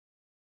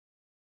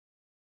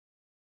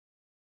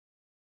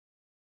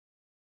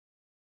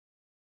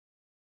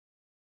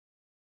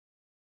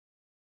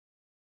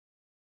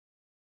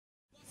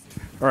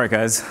All right,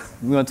 guys.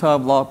 We're going to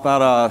talk a lot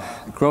about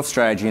growth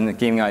strategy in the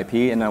gaming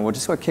IP, and we're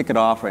just going to kick it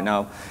off right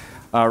now.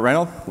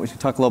 Rainel, we should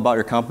talk a little about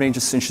your company.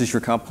 Just introduce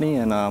your company,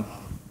 and the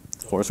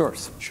floor is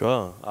yours.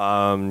 Sure.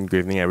 Good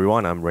evening,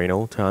 everyone. I'm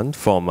Rainel Tan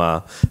from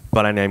Bandai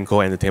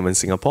Namco Entertainment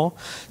Singapore.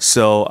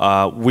 So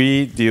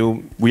we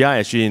are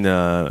actually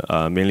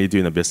mainly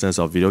doing the business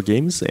of video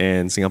games,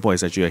 and Singapore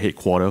is actually a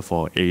headquarter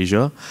for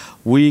Asia.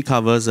 We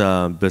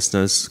cover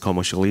business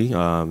commercially.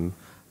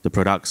 The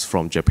products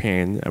from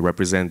Japan,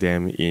 represent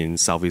them in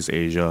Southeast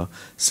Asia,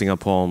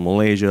 Singapore,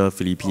 Malaysia,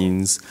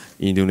 Philippines,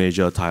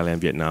 Indonesia, Thailand,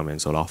 Vietnam,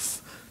 and so forth.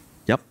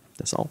 Yep,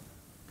 that's all.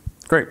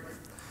 Great.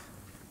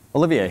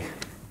 Olivier,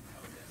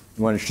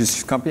 you want to introduce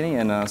your company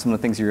and some of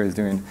the things you guys are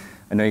doing?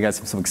 I know you guys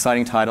have some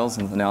exciting titles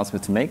and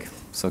announcements to make,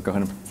 so go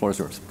ahead, the floor is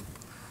yours.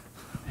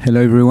 Hello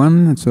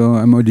everyone, so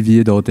I'm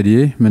Olivier de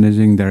Rotalier,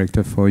 Managing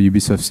Director for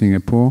Ubisoft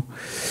Singapore,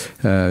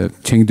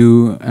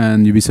 Chengdu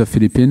and Ubisoft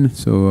Philippines.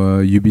 So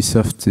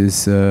Ubisoft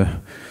is a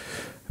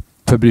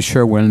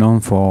publisher well known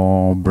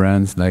for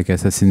brands like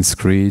Assassin's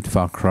Creed,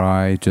 Far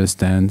Cry, Just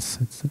Dance,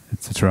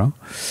 etc.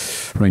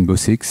 Rainbow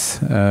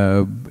Six.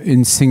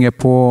 In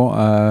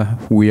Singapore,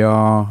 we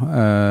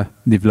are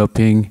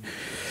developing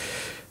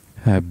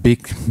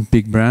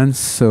big brands,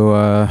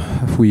 so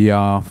we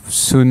are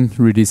soon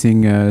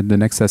releasing the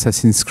next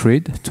Assassin's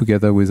Creed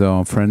together with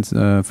our friends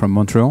from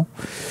Montreal,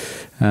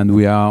 and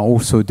we are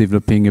also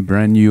developing a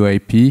brand new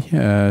IP,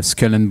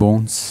 Skull and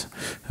Bones,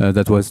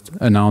 that was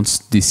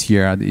announced this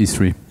year at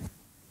E3.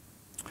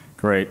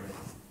 Great.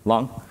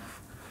 Long?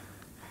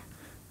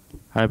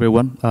 Hi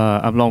everyone,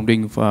 I'm Long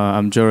Dinh.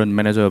 I'm General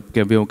Manager of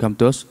Gamevil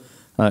Campus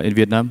in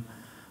Vietnam.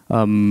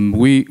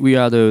 We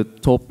are the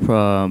top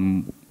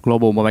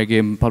global mobile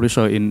game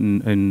publisher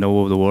in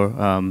all over the world.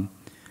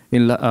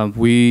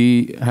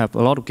 We have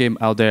a lot of games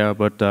out there,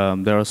 but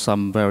there are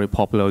some very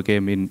popular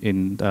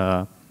games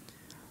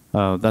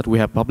that we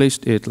have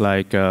published. It's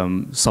like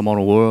Some on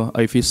the World,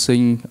 A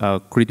Fishing,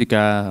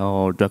 Critica,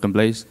 or Dragon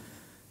Blaze.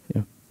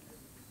 Yeah.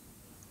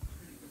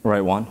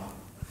 Right, Juan.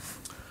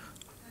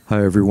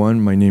 Hi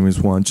everyone, my name is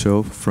Juan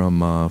Cho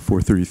from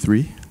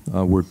 433.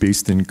 We're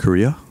based in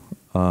Korea.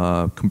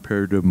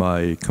 Compared to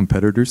my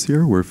competitors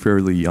here, we're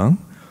fairly young.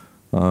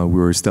 We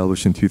were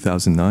established in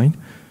 2009,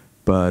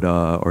 but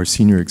our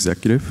senior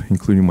executive,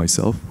 including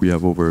myself, we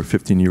have over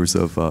 15 years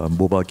of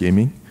mobile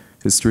gaming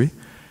history.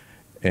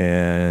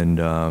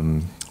 And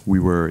we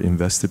were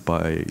invested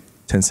by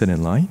Tencent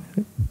and Line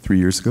 3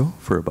 years ago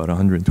for about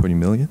 120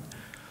 million.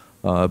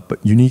 But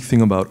unique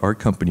thing about our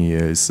company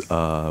is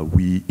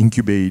we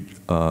incubate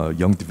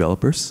young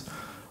developers.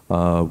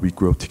 We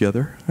grow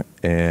together,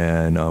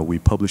 and we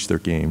publish their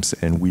games,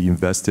 and we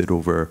invested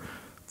over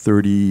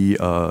 30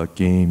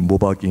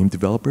 mobile game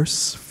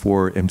developers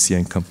for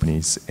MCN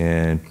companies,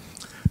 and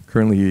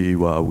currently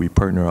we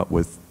partner up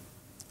with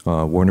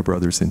Warner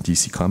Brothers and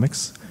DC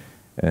Comics,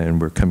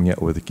 and we're coming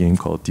out with a game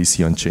called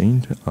DC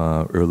Unchained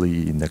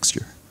early next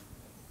year.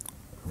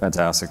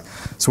 Fantastic.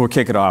 So we'll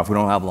kick it off. We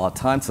don't have a lot of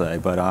time today,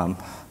 but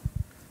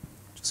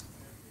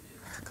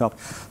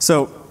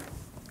so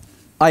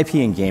IP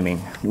and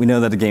gaming. We know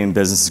that the gaming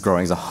business is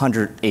growing. It's a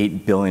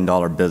 $108 billion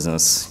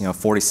business.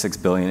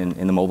 $46 billion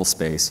in the mobile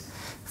space.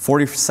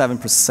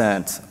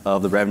 47%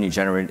 of the revenue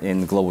generated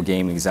in global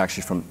gaming is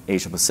actually from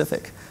Asia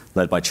Pacific,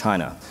 led by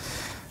China.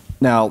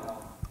 Now,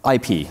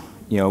 IP.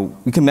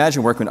 We can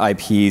imagine working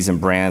with IPs and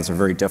brands are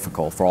very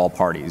difficult for all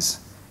parties.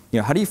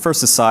 How do you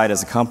first decide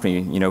as a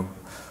company,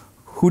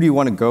 who do you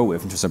want to go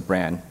with in terms of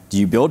brand? Do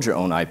you build your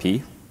own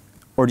IP?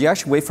 Or do you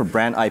actually wait for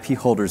brand IP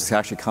holders to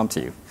actually come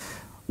to you?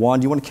 Juan,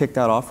 do you want to kick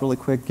that off really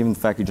quick, given the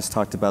fact you just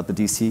talked about the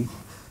DC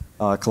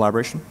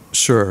collaboration?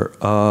 Sure.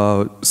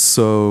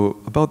 So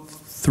about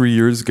 3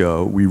 years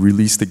ago, we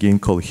released a game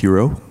called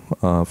Hero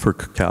for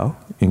Kakao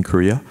in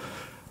Korea.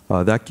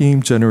 That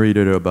game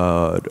generated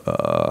about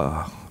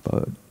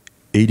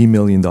 $80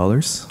 million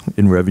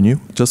in revenue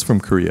just from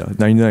Korea.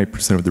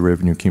 99% of the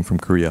revenue came from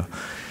Korea.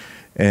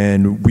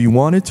 And we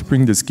wanted to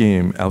bring this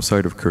game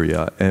outside of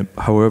Korea.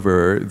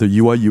 However, the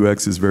UI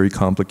UX is very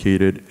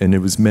complicated, and it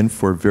was meant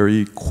for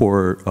very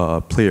core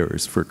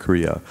players for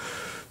Korea.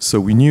 So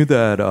we knew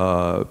that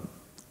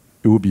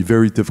it would be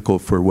very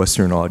difficult for a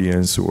Western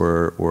audience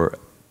or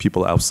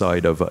people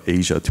outside of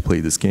Asia to play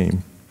this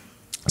game.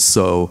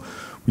 So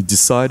we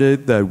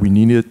decided that we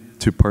needed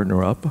to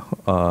partner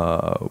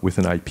up with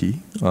an IP,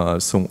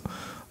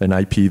 an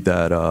IP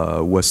that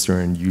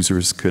Western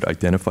users could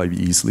identify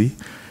easily.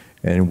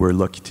 And we're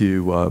lucky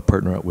to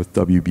partner up with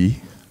WB,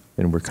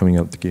 and we're coming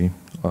out with the game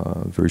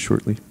very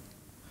shortly.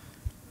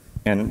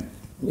 And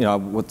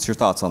what's your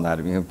thoughts on that?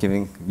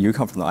 Given you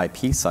come from the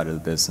IP side of the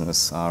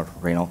business,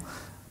 Rainel,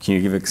 can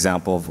you give an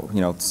example of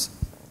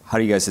how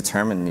do you guys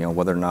determine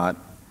whether or not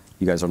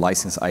you guys are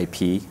licensed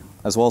IP,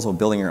 as well as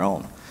building your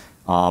own?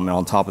 And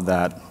on top of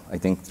that, I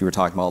think you were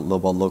talking about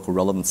local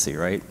relevancy,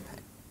 right?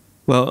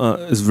 Well,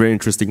 it's a very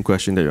interesting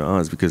question that you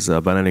asked, because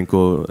Bandai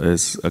Namco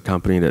is a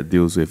company that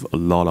deals with a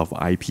lot of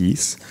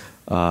IPs.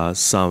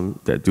 some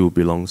that do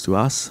belongs to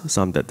us,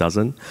 some that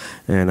doesn't.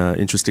 And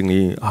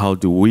interestingly, how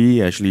do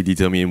we actually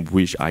determine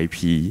which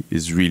IP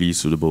is really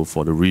suitable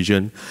for the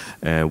region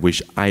and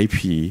which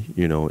IP,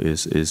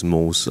 is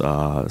most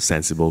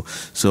sensible?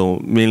 So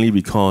mainly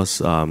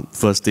because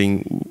first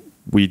thing,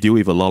 we deal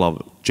with a lot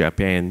of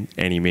Japan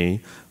anime,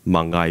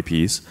 manga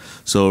IPs.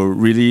 So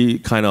really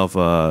kind of,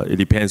 it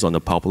depends on the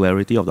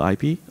popularity of the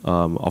IP.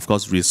 Of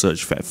course,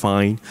 research, fact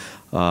find,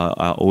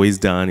 are always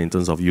done in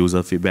terms of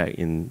user feedback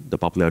in the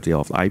popularity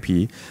of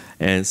IP.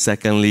 And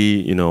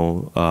secondly,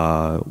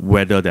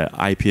 whether the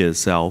IP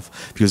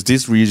itself, because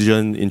this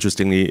region,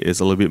 interestingly, is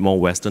a little bit more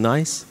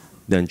westernized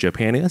than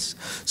Japan is.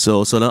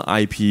 So certain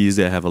IPs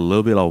that have a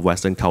little bit of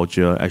Western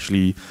culture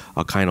actually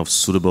are kind of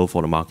suitable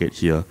for the market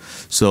here.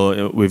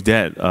 So with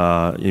that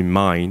in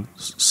mind,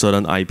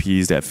 certain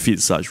IPs that fit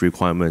such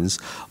requirements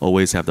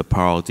always have the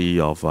priority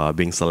of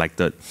being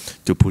selected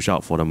to push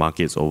out for the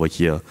markets over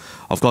here.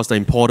 Of course, the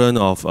importance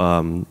of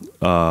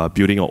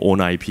building your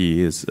own IP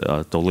is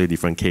a totally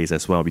different case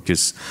as well,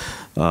 because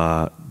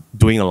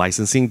doing a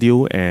licensing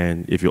deal,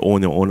 and if you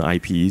own your own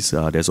IPs,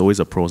 there's always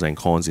a pros and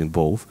cons in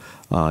both.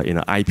 In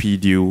an IP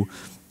deal,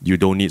 you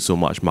don't need so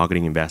much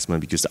marketing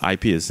investment because the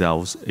IP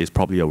itself is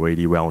probably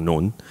already well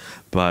known.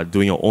 But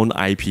doing your own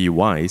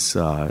IP-wise,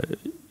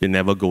 it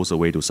never goes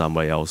away to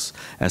somebody else.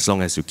 As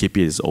long as you keep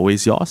it, it's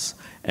always yours.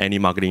 Any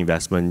marketing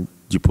investment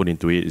you put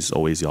into it is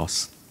always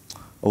yours.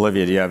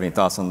 Olivier, do you have any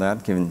thoughts on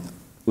that, given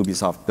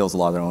Ubisoft builds a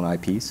lot of their own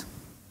IPs?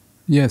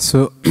 Yeah,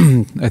 so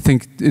I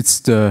think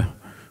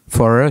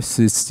for us,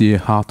 it's the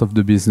heart of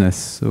the business.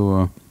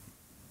 So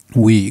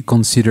we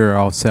consider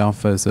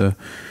ourselves as a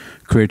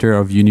creator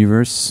of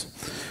universe.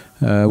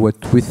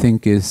 What we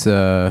think is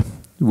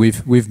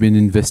we've been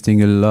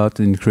investing a lot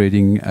in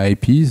creating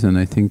IPs, and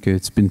I think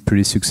it's been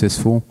pretty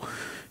successful.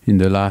 In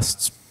the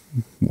last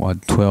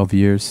 12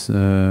 years,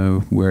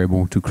 we're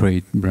able to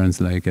create brands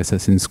like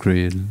Assassin's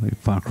Creed, like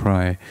Far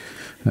Cry,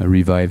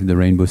 revive the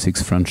Rainbow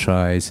Six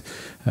franchise,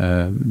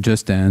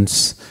 Just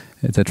Dance,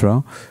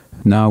 etc.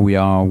 Now we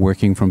are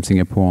working from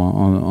Singapore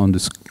on the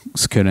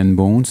Skull and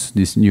Bones,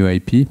 this new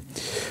IP.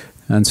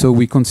 And so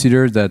we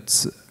consider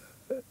that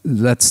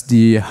that's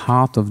the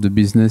heart of the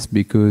business,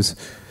 because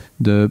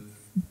the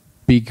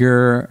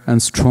bigger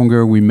and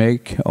stronger we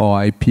make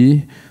our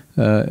IP,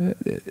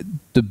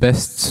 the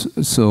best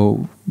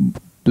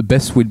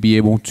will be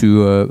able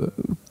to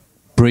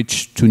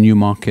bridge to new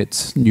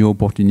markets, new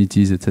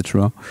opportunities,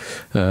 etc.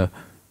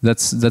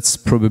 That's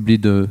probably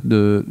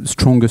the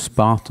strongest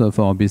part of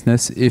our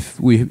business. If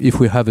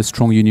we have a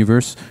strong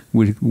universe,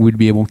 we'll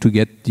be able to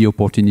get the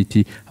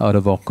opportunity out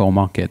of our core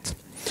market.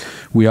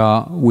 We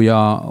are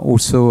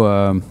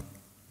also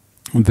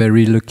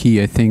very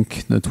lucky, I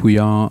think, that we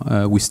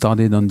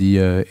started on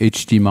the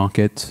HD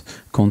market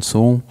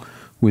console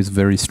with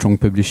very strong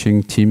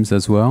publishing teams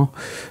as well,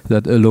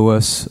 that allow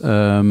us.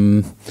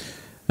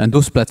 And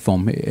those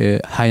platforms,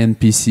 high-end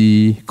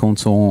PC,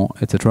 console,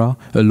 etc.,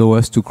 allow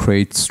us to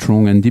create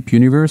strong and deep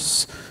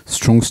universe,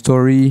 strong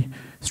story,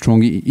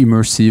 strong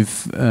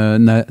immersive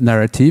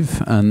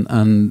narrative,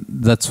 and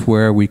that's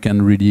where we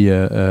can really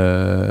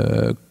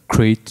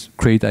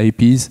create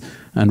IPs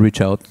and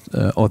reach out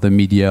other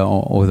media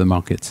or other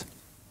markets.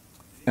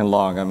 And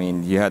Long, I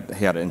mean, you had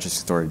an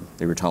interesting story.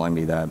 They were telling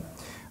me that.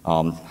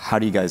 How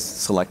do you guys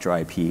select your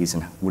IPs,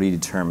 and what do you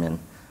determine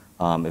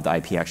if the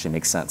IP actually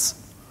makes sense?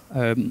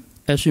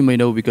 As you may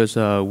know, because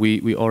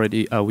we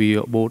already we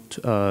are both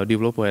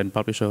developer and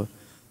publisher,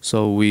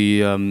 so we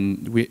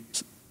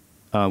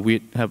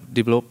have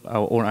developed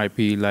our own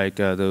IP, like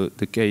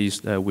the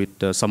case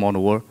with Some on the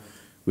World.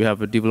 We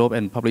have developed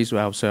and published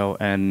ourselves,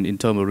 and in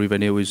terms of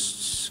revenue,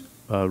 is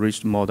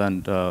reached more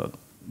than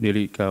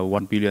nearly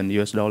 $1 billion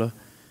US,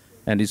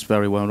 and it's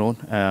very well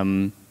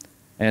known.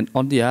 And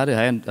on the other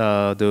hand,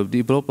 the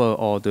developer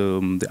or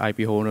the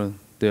IP owner,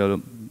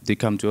 they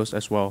come to us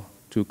as well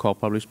to call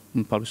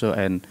publisher,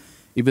 and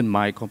even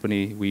my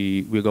company,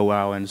 we go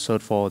out and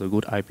search for the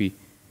good IP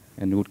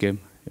and good game.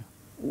 Yeah.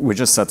 Which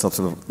just sets up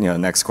to the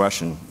next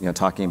question.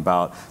 Talking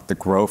about the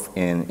growth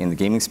in the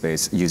gaming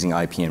space using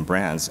IP and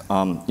brands.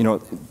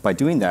 By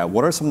doing that,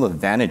 what are some of the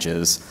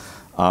advantages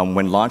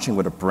when launching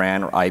with a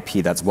brand or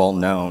IP that's well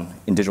known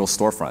in digital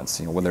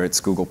storefronts? Whether it's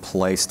Google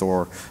Play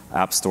Store,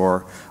 App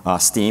Store,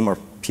 Steam, or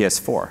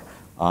PS4.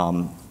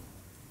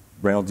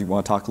 Rainel, do you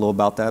want to talk a little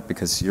about that?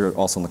 Because you're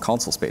also in the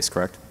console space,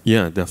 correct?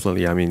 Yeah,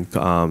 definitely. I mean,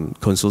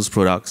 consoles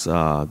products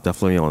are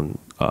definitely on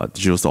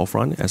digital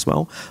storefront as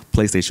well,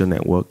 PlayStation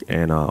Network,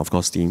 and of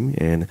course Steam.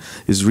 And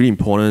it's really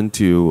important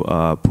to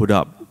put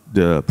up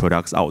the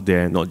products out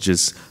there, not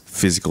just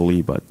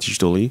physically but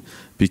digitally,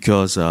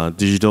 because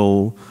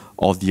digital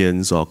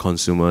audience or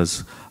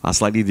consumers are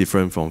slightly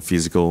different from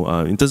physical.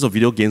 In terms of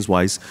video games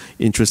wise,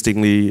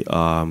 interestingly,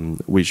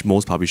 which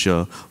most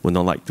publishers would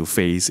not like to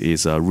face,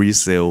 is a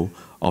resale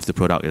of the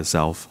product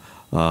itself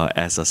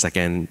as a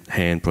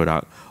second-hand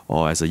product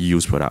or as a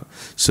used product.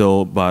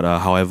 So, but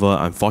however,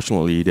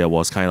 unfortunately, there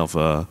was kind of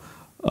a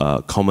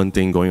common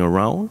thing going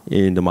around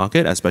in the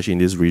market, especially in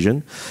this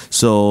region.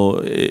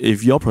 So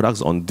if your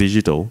product's on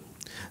digital,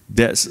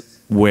 that's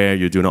where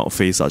you do not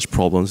face such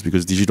problems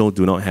because digital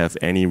do not have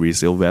any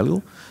resale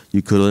value.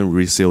 You couldn't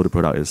resell the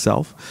product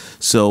itself.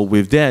 So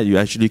with that, you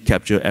actually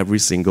capture every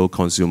single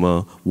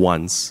consumer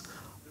once.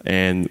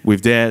 And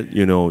with that,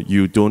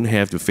 you don't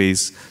have to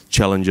face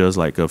challenges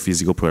like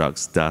physical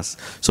products does.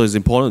 So it's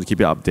important to keep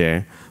it up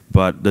there.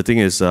 But the thing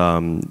is,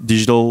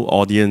 digital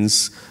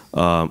audience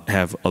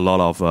have a lot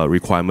of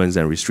requirements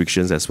and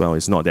restrictions as well.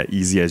 It's not that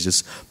easy as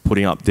just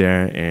putting up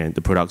there and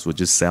the products will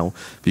just sell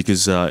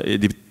because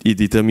it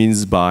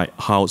determines by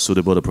how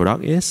suitable the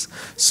product is.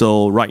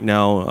 So right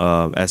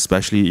now,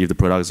 especially if the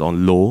product is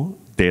on low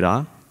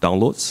data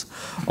downloads,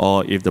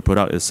 or if the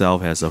product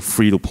itself has a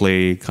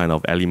free-to-play kind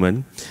of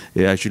element,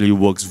 it actually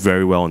works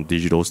very well on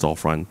digital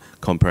storefront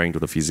comparing to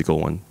the physical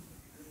one.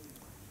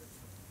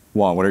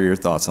 Juan, what are your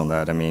thoughts on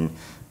that? I mean,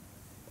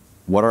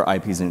 what are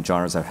IPs and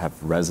genres that have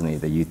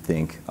resonated that you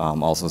think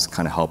also is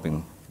kind of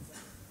helping?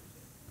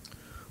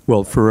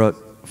 Well, for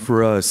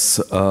us,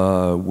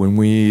 when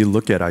we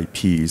look at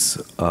IPs,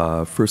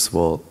 first of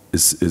all,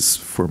 is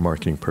for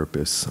marketing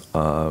purpose.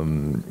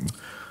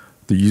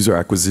 The user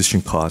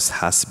acquisition cost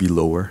has to be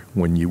lower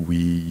when we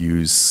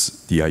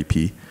use the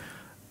IP.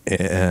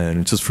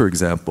 And just for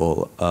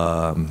example,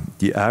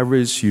 the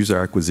average user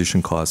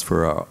acquisition cost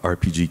for our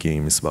RPG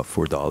game is about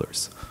 $4,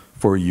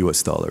 $4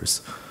 US.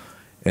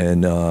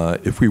 And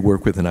if we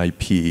work with an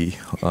IP,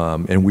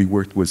 and we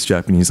worked with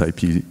Japanese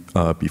IP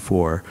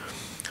before,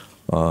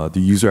 the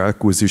user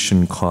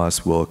acquisition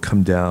cost will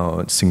come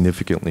down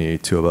significantly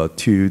to about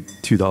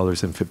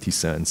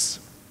 $2.50.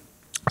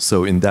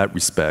 So in that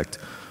respect,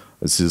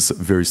 this is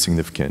very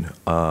significant.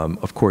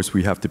 Of course,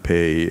 we have to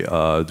pay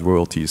the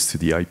royalties to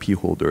the IP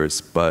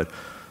holders, but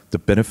the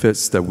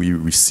benefits that we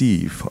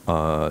receive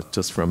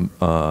just from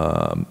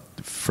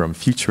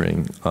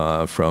featuring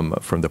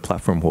from the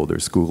platform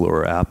holders, Google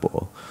or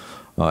Apple,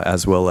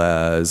 as well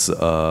as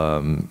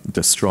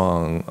the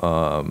strong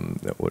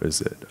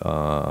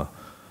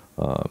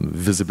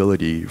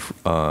visibility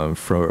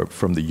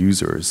from the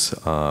users,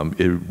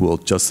 it will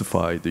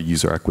justify the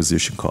user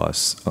acquisition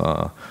costs.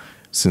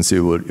 Since it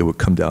would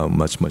come down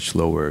much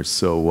lower.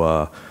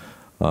 So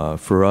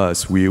for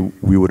us, we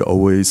would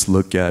always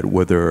look at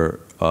whether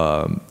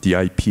the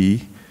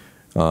IP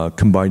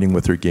combining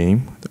with our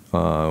game,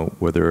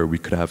 whether we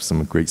could have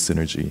some great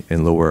synergy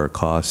and lower our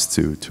costs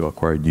to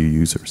acquire new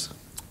users.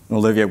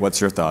 Olivier, what's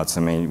your thoughts?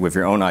 I mean, with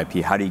your own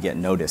IP, how do you get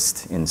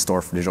noticed in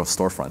digital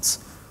storefronts?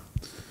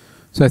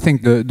 So I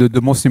think the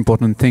most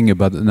important thing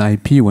about an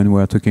IP, when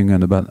we're talking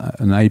about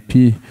an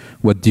IP,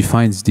 what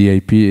defines the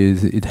IP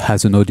is it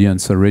has an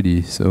audience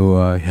already.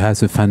 So it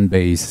has a fan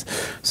base.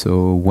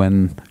 So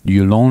when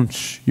you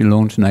launch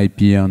an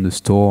IP on the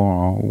store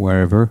or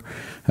wherever,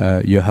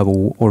 you have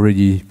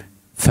already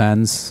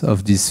fans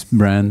of this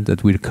brand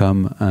that will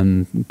come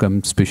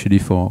especially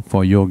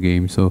for your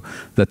game. So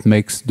that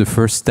makes the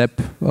first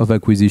step of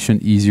acquisition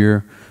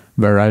easier,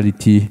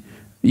 virality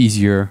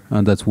easier,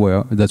 and that's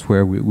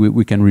where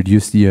we can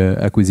reduce the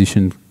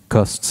acquisition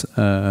costs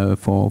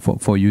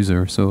for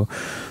users. So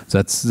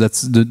that's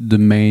the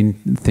main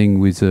thing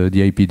with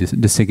the IP.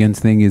 The second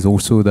thing is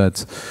also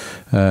that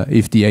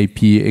if the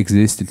IP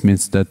exists, it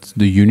means that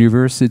the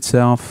universe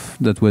itself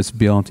that was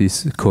built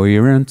is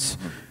coherent,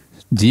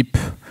 deep,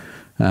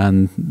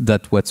 and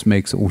that's what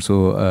makes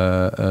also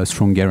a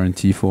strong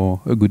guarantee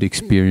for a good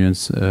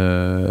experience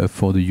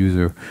for the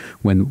user.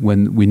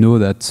 When we know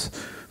that,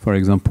 for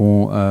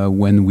example,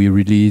 when we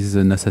release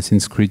an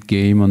Assassin's Creed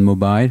game on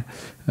mobile,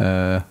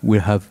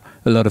 we'll have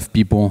a lot of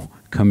people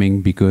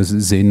coming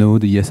because they know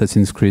the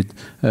Assassin's Creed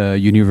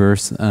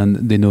universe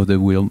and they know they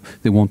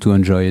want to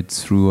enjoy it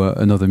through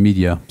another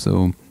media.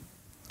 So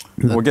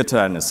we'll get to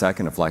that in a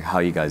second of like how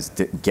you guys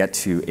get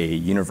to a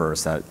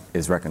universe that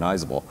is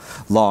recognizable.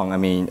 Long, I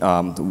mean,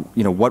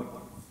 what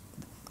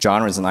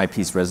genres and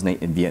IPs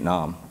resonate in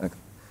Vietnam?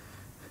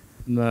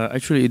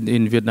 Actually,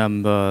 in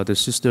Vietnam, the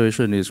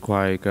situation is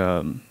quite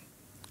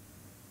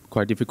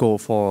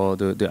difficult for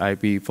the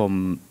IP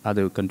from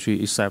other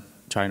countries except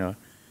China,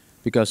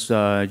 because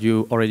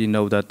you already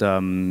know that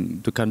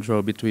the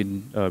control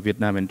between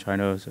Vietnam and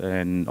China,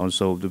 and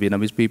also the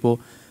Vietnamese people,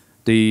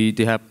 they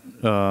have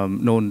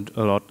known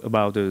a lot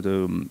about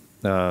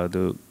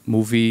the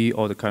movie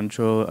or the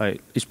culture,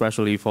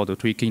 especially for the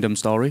Three Kingdoms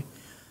story.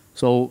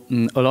 So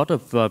a lot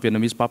of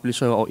Vietnamese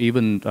publisher or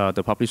even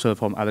the publisher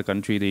from other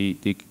country,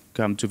 they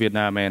come to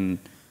Vietnam, and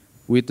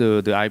with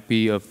the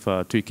IP of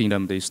Three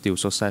Kingdoms, they still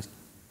success.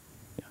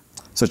 Yeah.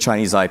 So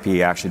Chinese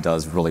IP actually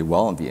does really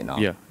well in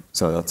Vietnam. Yeah.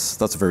 So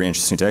that's a very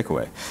interesting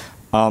takeaway.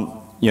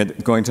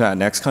 Going to that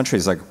next country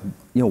is like,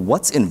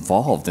 what's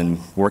involved in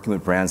working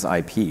with brands'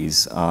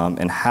 IPs,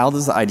 and how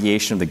does the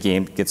ideation of the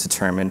game get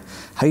determined?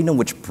 How do you know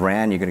which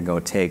brand you're going to go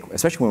take,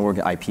 especially when we're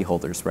working with IP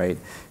holders, right?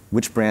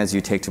 Which brands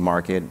you take to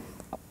market,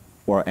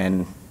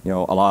 and a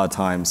lot of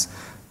times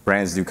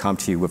brands do come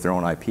to you with their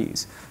own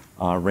IPs.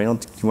 Rainel,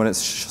 do you want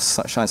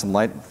to shine some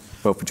light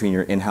both between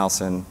your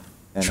in-house and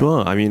And,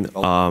 sure. I mean,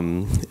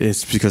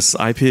 it's because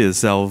IP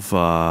itself,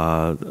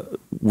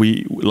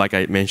 like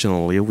I mentioned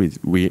earlier,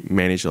 we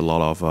manage a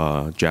lot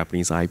of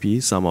Japanese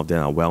IP. Some of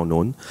them are well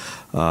known.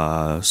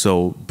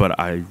 But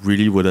I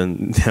really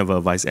wouldn't never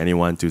advise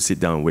anyone to sit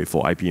down and wait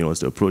for IP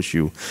owners to approach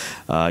you.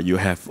 You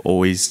have to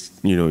always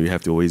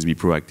be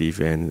proactive.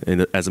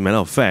 And as a matter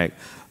of fact,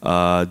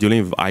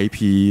 dealing with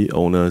IP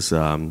owners,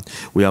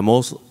 we are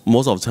most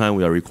of the time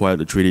we are required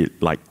to treat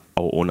it like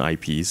our own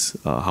IPs,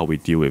 how we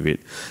deal with it.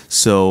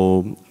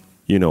 So,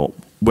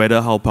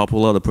 whether how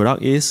popular the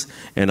product is,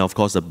 and of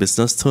course the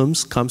business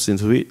terms comes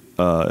into it,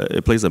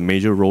 it plays a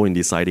major role in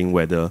deciding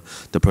whether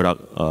the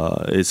product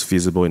is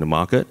feasible in the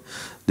market.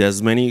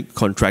 There's many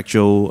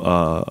contractual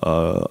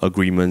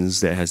agreements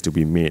that has to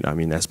be made. I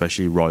mean,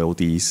 especially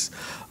royalties,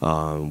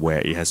 where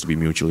it has to be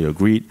mutually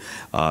agreed,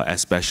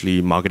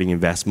 especially marketing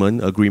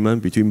investment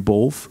agreement between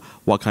both,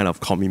 what kind of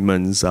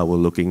commitments we're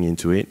looking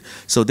into it.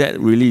 So that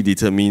really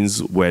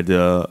determines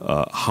whether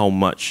how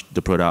much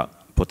the product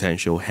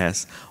potential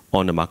has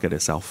on the market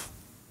itself.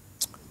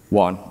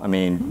 Juan, I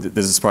mean,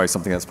 this is probably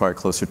something that's probably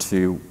closer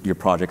to your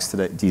projects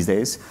these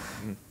days.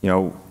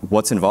 Mm-hmm.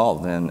 What's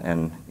involved,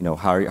 and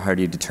how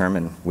do you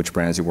determine which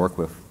brands you work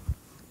with?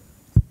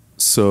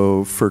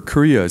 So for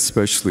Korea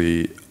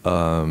especially,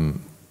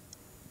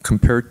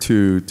 compared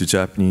to the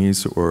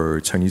Japanese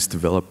or Chinese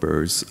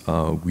developers,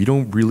 we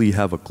don't really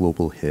have a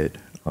global hit,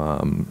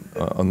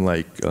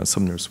 unlike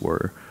Sumner's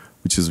were,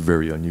 which is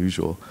very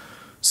unusual.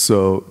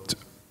 So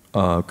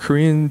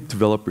Korean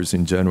developers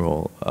in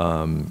general,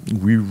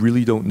 we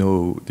really don't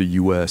know the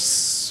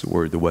US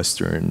or the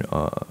Western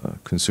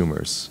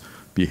consumers'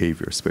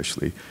 behavior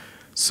especially.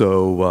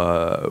 So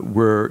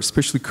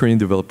especially Korean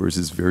developers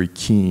is very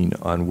keen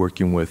on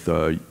working with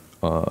the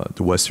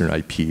Western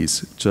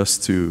IPs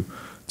just to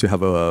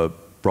have a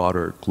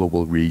broader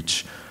global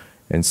reach.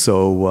 And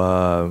so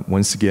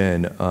once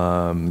again,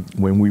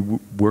 when we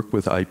work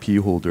with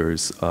IP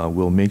holders,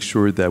 we'll make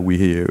sure that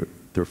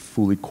they're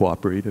fully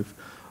cooperative.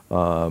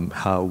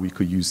 How we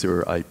could use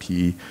their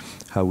IP,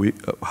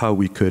 how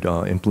we could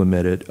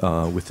implement it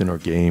within our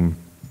game,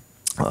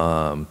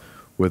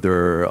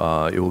 whether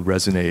it will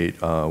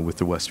resonate with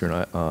the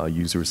Western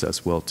users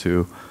as well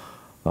too.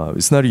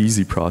 It's not an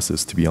easy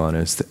process, to be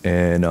honest,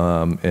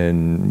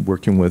 and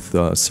working with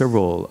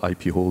several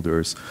IP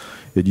holders,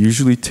 it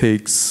usually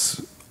takes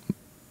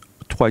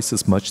twice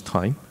as much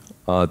time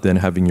than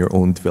having your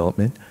own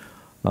development.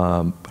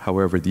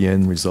 However, the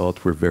end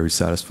result, we're very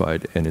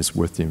satisfied and is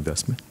worth the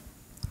investment.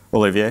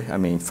 Olivier, I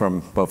mean,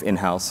 from both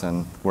in-house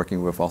and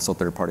working with also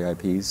third-party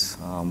IPs,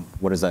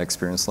 what is that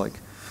experience like?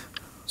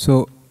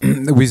 So,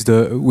 with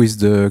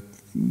the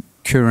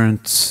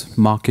current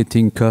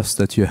marketing costs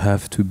that you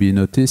have to be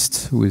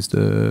noticed, with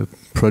the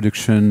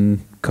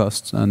production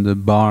costs and the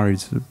bar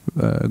is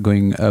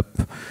going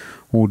up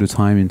all the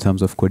time in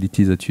terms of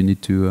quality that you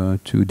need to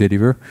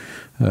deliver.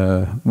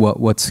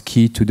 What's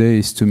key today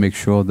is to make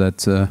sure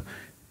that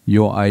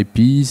your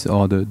IPs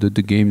or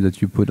the game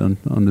that you put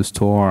on the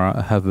store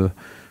have a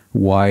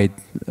wide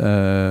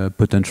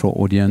potential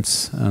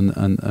audience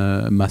and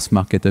mass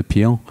market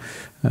appeal,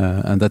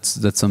 and that's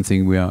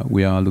something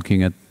we are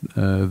looking at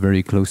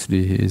very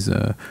closely. Is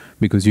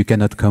because you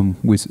cannot come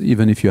with,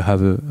 even if you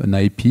have an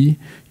IP,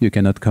 you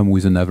cannot come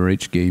with an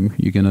average game.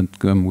 You cannot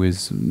come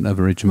with an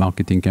average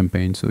marketing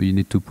campaign. So you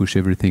need to push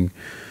everything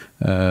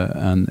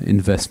and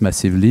invest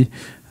massively,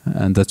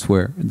 and that's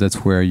where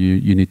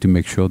you need to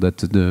make sure that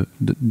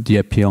the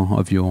appeal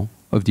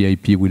of the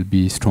IP will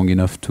be strong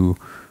enough to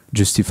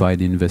justify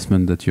the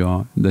investment that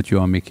you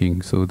are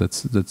making. So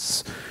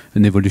that's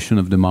an evolution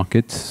of the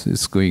market.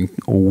 It's going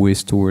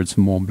always towards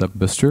more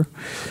blockbuster.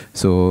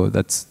 So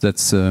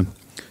that's an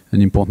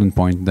important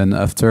point. Then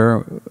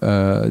after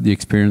the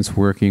experience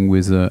working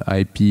with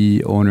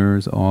IP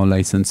owners or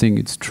licensing,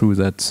 it's true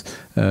that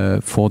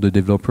for the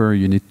developer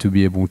you need to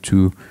be able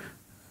to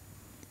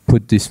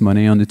put this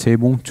money on the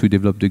table to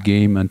develop the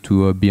game and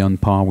to be on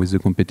par with the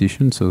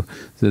competition. So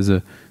there's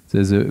a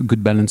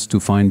good balance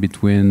to find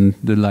between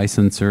the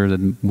licensor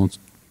that wants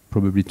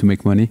probably to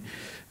make money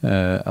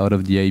out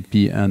of the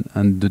IP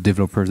and the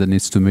developer that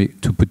needs to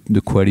put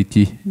the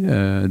quality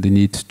they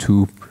need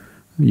to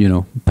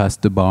pass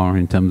the bar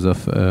in terms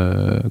of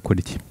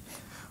quality.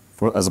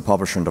 As a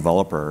publisher and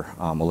developer,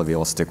 Olivier,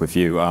 I'll stick with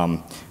you.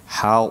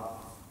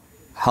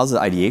 How's the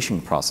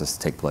ideation process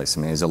take place?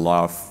 I mean, is it a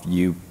lot of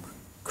you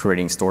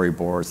creating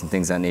storyboards and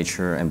things of that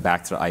nature and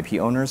back to the IP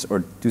owners? Or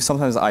do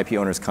sometimes the IP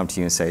owners come to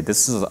you and say,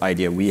 this is an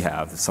idea we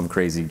have, some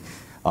crazy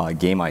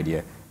game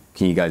idea.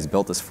 Can you guys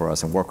build this for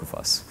us and work with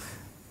us?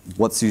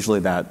 What's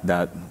usually that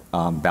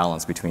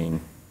balance between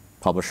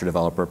publisher,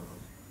 developer,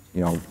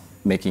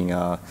 making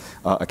a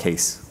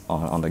case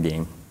on the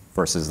game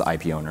versus the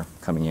IP owner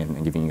coming in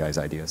and giving you guys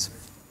ideas?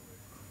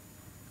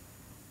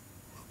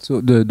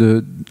 So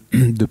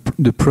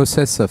the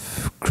process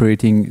of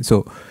creating,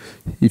 so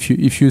if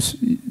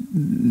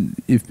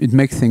it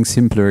makes things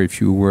simpler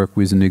if you work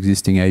with an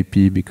existing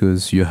IP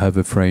because you have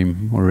a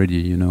frame already,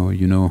 you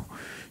know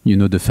you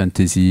know the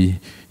fantasy,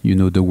 you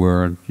know the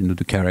world, you know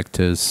the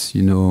characters,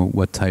 you know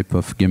what type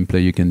of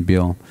gameplay you can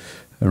build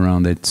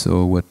around it.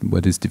 So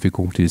what is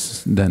difficult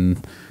is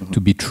then to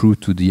be true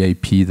to the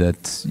IP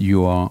that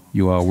you are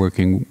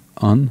working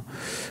on.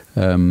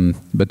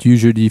 But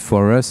usually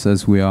for us,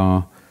 as we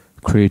are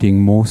creating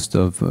most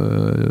of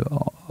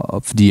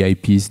the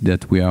IPs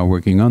that we are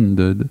working on,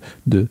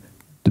 the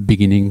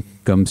beginning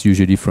comes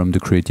usually from the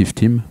creative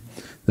team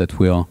that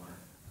will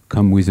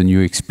come with a new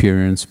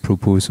experience,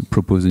 propose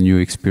a new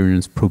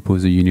experience,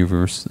 propose a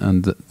universe,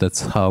 and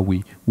that's how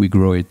we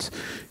grow it.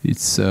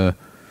 It's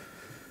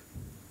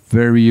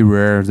very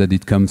rare that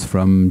it comes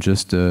from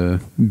just a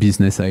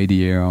business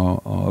idea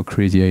or a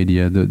crazy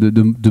idea.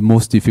 The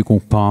most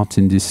difficult part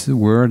in this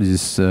world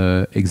is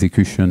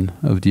execution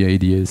of the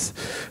ideas.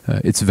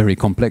 It's very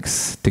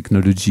complex.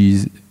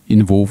 Technologies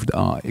involved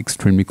are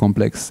extremely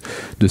complex.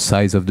 The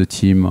size of the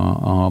team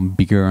are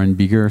bigger and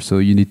bigger, so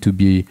you need to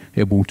be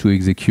able to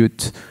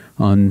execute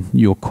on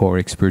your core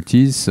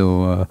expertise.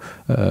 So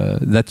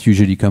that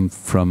usually comes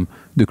from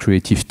the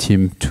creative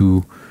team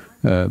to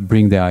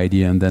bring their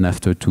idea, and then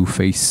after to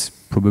face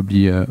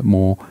probably a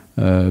more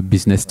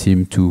business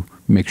team to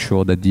make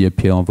sure that the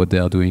appeal of what they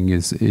are doing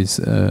has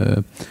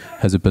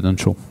a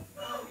potential.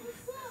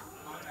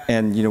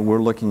 And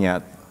we're looking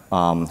at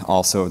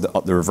also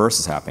the reverse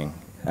is happening.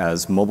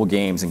 As mobile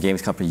games and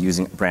games companies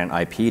using brand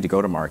IP to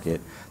go to market,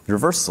 the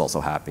reverse is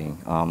also happening,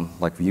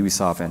 like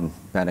Ubisoft and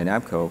Bandai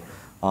Namco.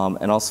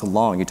 And also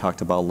Long, you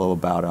talked about a little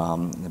about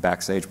the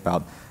backstage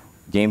about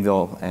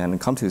Gamevil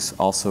and Chengdu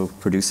also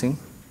producing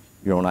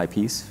your own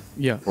IPs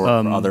for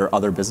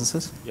other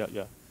businesses?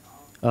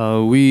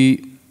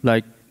 We,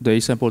 like the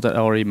example that I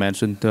already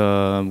mentioned,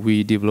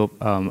 we develop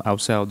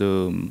outside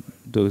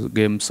the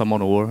game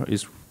Summon War,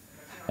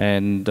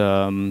 and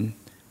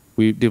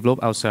we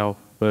develop ourselves,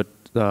 but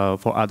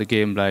for other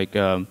games like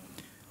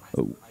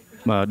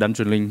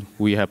Dungeon Link,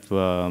 we have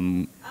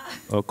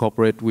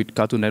cooperate with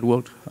Cartoon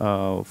Network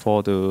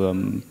for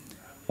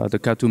the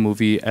cartoon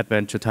movie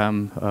Adventure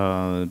Time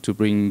to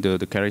bring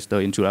the character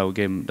into our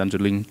game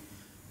Dungeon Link,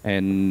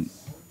 and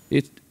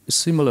it's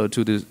similar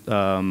to the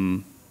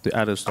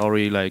other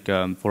story like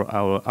for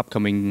our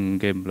upcoming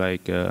game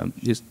like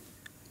this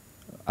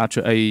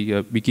Archer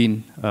A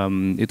Begin.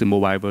 It's a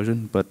mobile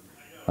version, but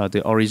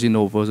the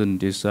original version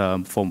is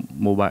for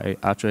mobile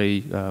Archer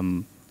A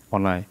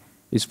online.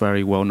 It's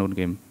very well-known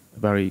game,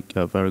 very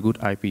good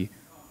IP.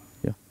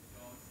 Yeah.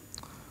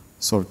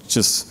 So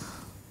just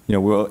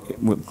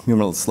with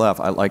minutes left,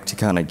 I'd like to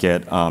kind of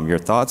get your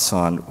thoughts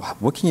on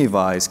what can you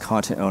advise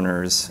content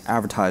owners,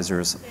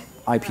 advertisers,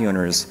 IP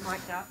owners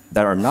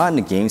that are not in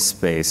the game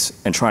space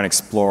and trying to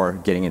explore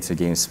getting into the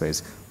game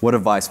space. What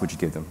advice would you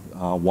give them?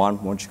 Juan,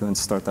 why don't you go and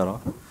start that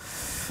off?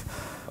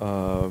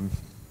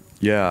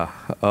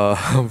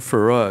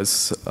 For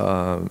us,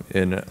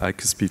 and I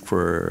could speak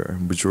for a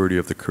majority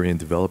of the Korean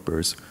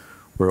developers,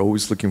 we're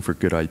always looking for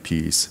good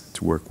IPs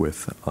to work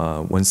with.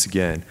 Once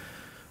again,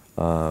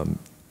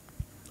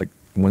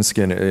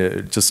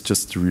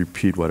 just to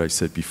repeat what I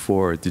said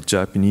before, the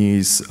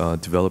Japanese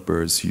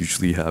developers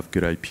usually have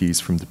good IPs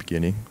from the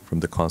beginning, from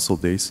the console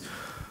days.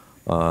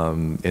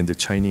 And the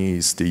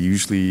Chinese, they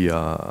usually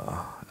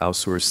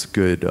outsource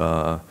good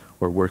or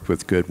work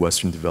with good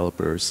Western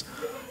developers.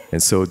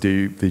 And so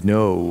they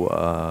know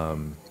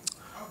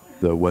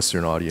the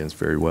Western audience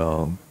very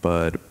well.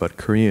 But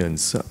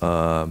Koreans,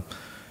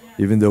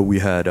 even though we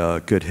had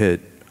a good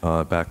hit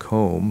back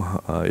home,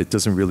 it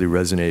doesn't really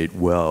resonate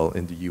well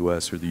in the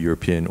US or the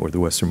European or the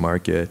Western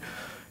market.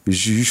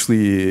 It's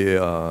usually,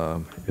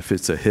 if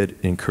it's a hit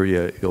in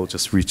Korea, it'll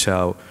just reach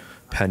out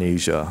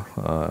pan-Asia.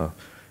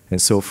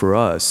 And so for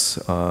us,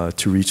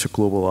 to reach a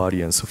global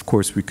audience, of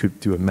course, we could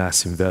do a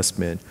mass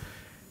investment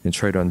and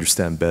try to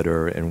understand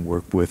better and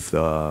work with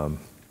the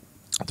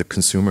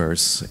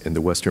consumers in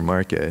the Western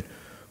market.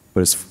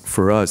 But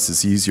for us,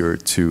 it's easier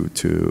to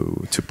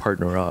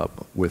partner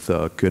up with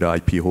good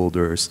IP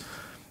holders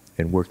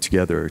and work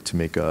together to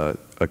make a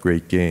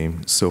great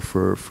game. So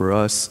for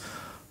us,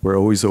 we're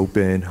always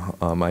open,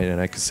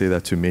 and I can say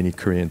that to many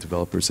Korean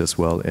developers as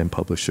well and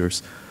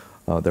publishers,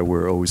 that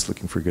we're always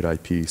looking for good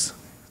IPs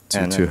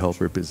to help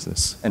our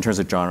business. In terms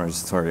of genres,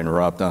 sorry to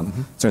interrupt,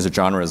 in terms of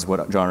genres,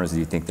 what genres do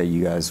you think that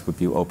you guys would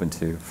be open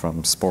to,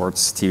 from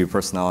sports, TV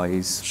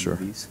personalities,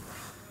 movies?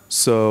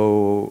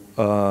 So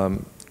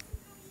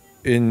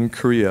in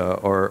Korea,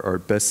 our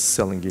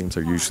best-selling games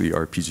are usually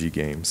RPG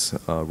games,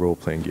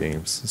 role-playing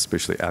games,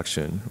 especially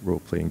action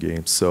role-playing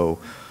games. So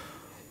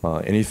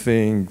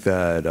anything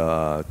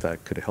that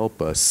could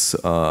help us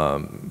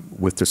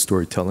with the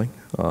storytelling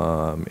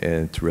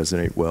and to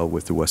resonate well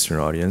with the Western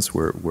audience,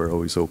 we're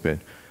always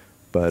open.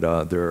 But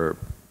there are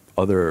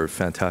other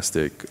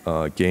fantastic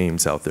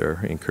games out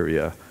there in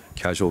Korea,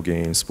 casual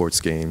games,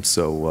 sports games.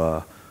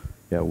 So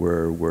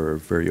we're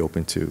very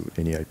open to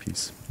any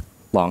IPs.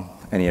 Long,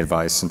 any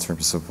advice in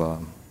terms of?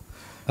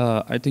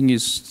 I think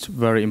it's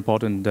very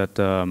important that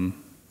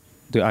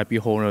the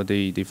IP holder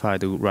they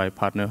find the right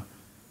partner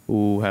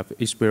who have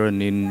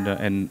experience in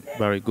and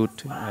very good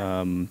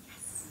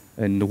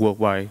and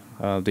worldwide.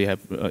 They have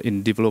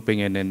in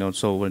developing and then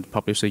also in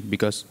publishing,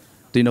 because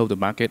they know the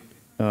market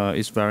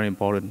is very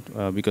important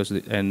because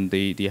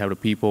they have the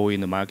people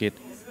in the market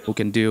who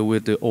can deal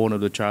with the owner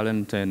of the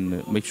challenge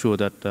and make sure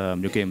that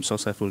your game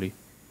successfully.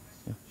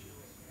 Yeah.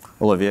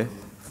 Olivier,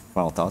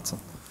 final thoughts?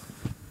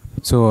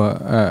 So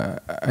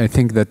I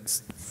think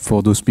that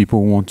for those people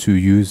who want to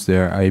use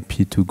their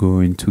IP to go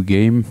into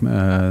game,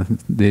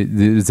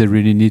 they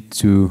really need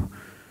to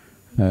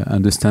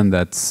understand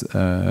that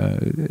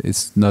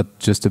it's not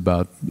just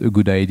about a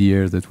good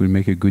idea that will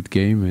make a good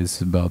game.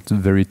 It's about a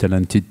very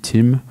talented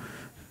team,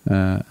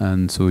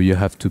 and so you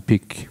have to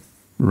pick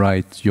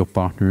right your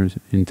partners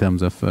in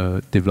terms of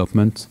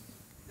development.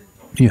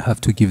 You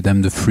have to give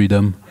them the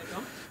freedom.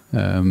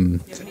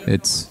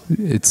 It's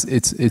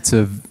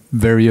a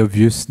very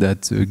obvious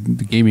that the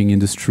gaming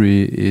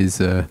industry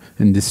is an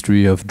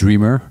industry of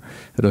dreamer.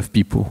 A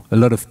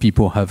lot of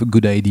people have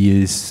good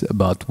ideas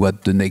about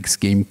what the next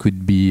game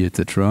could be,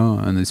 etc.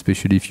 And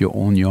especially if you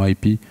own your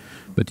IP.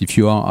 But if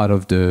you are out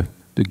of the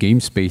game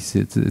space,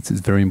 it's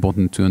very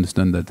important to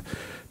understand that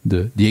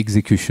the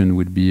execution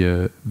would be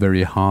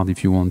very hard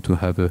if you want to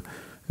have a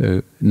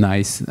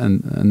nice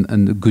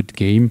and a good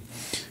game.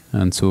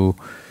 And so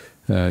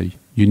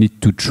you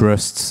need to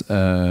trust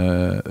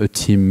a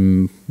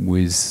team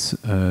with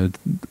a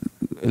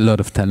lot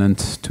of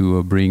talent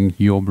to bring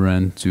your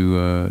brand to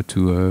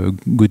a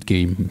good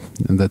game,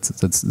 and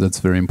that's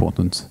very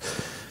important.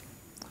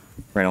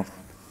 Rainel?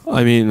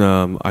 I mean,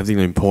 I think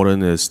the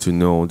important is to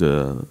know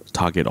the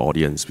target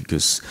audience,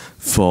 because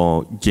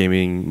for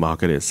gaming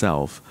market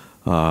itself,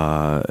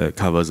 it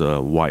covers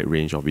a wide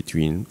range of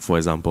between, for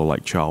example,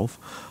 like 12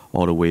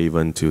 all the way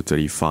even to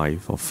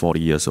 35 or 40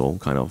 years old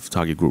kind of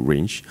target group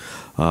range.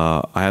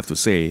 I have to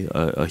say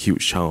a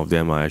huge chunk of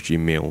them are actually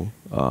male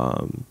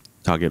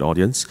target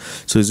audience.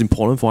 So it's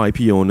important for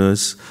IP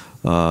owners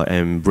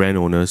and brand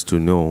owners to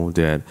know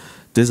that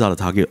these are the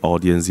target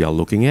audience they are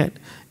looking at,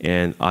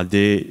 and are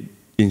they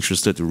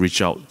interested to reach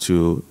out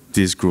to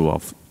this group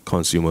of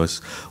consumers,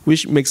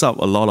 which makes up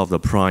a lot of the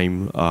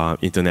prime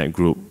internet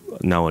group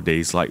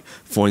nowadays. Like,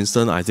 for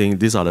instance, I think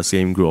these are the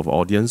same group of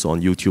audience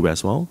on YouTube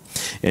as well.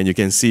 And you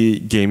can see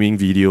gaming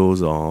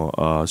videos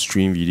or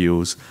stream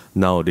videos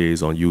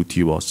nowadays on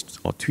YouTube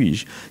or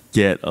Twitch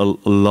get a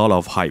lot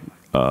of hype,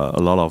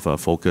 a lot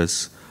of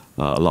focus,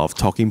 a lot of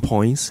talking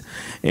points.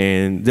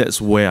 And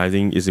that's where I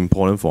think it's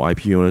important for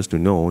IP owners to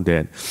know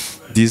that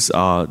these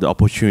are the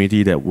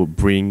opportunity that will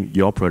bring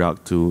your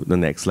product to the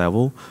next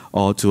level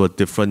or to a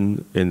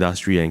different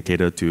industry and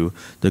cater to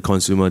the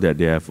consumer that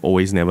they have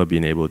always never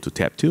been able to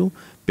tap to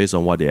based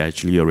on what they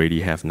actually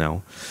already have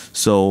now.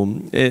 So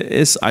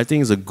I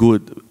think it's a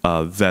good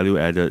value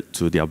added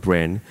to their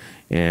brand,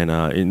 and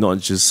it not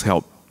just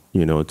help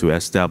to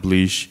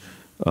establish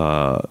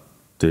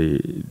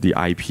the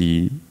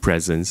IP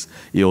presence,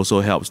 it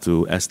also helps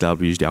to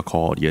establish their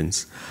core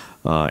audience.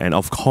 And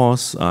of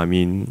course, I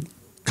mean,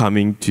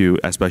 coming to,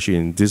 especially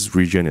in this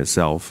region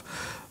itself,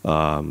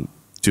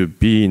 to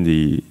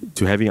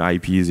having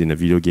IPs in the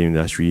video game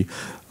industry,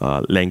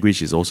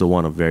 language is also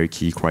one of very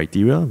key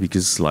criteria,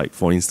 because like,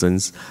 for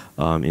instance,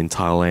 in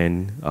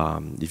Thailand,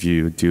 if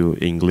you do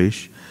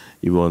English,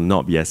 it will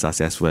not be as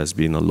successful as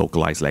being a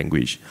localized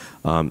language.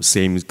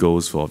 Same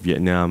goes for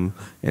Vietnam,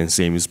 and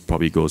same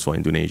probably goes for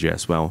Indonesia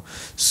as well.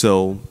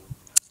 So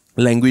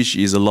language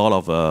is a lot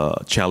of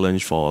a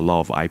challenge for a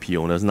lot of IP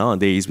owners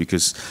nowadays,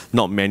 because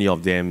not many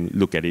of them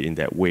look at it in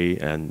that way,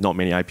 and not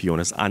many IP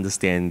owners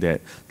understand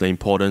that the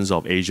importance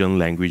of Asian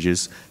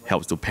languages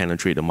helps to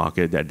penetrate the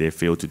market that they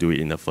fail to do it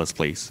in the first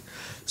place.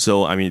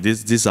 So I mean,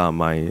 these are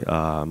my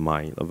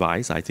my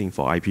advice, I think,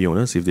 for IP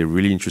owners if they're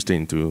really interested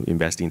into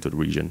investing into the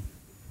region.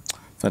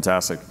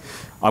 Fantastic.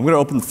 I'm going to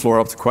open the floor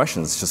up to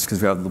questions, just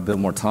because we have a little bit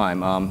more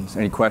time.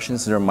 Any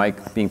questions? Is there a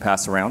mic being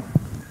passed around?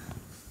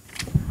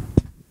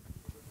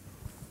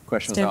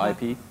 Questions on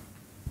IP?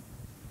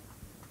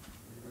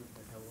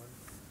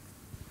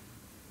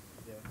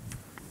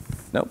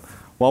 Nope.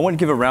 Well, I want to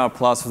give a round of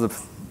applause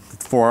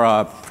for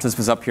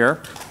participants up here.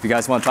 If you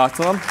guys want to talk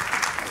to them,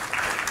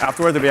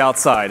 afterward they'll be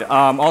outside.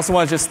 Also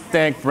want to just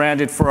thank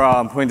Brandon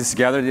for putting this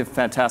together. They did a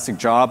fantastic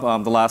job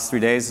the last 3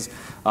 days.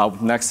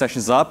 Next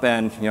session's up,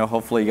 and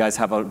hopefully you guys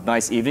have a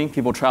nice evening.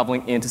 People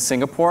traveling into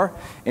Singapore,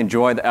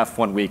 enjoy the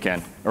F1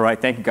 weekend. All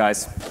right, thank you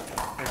guys.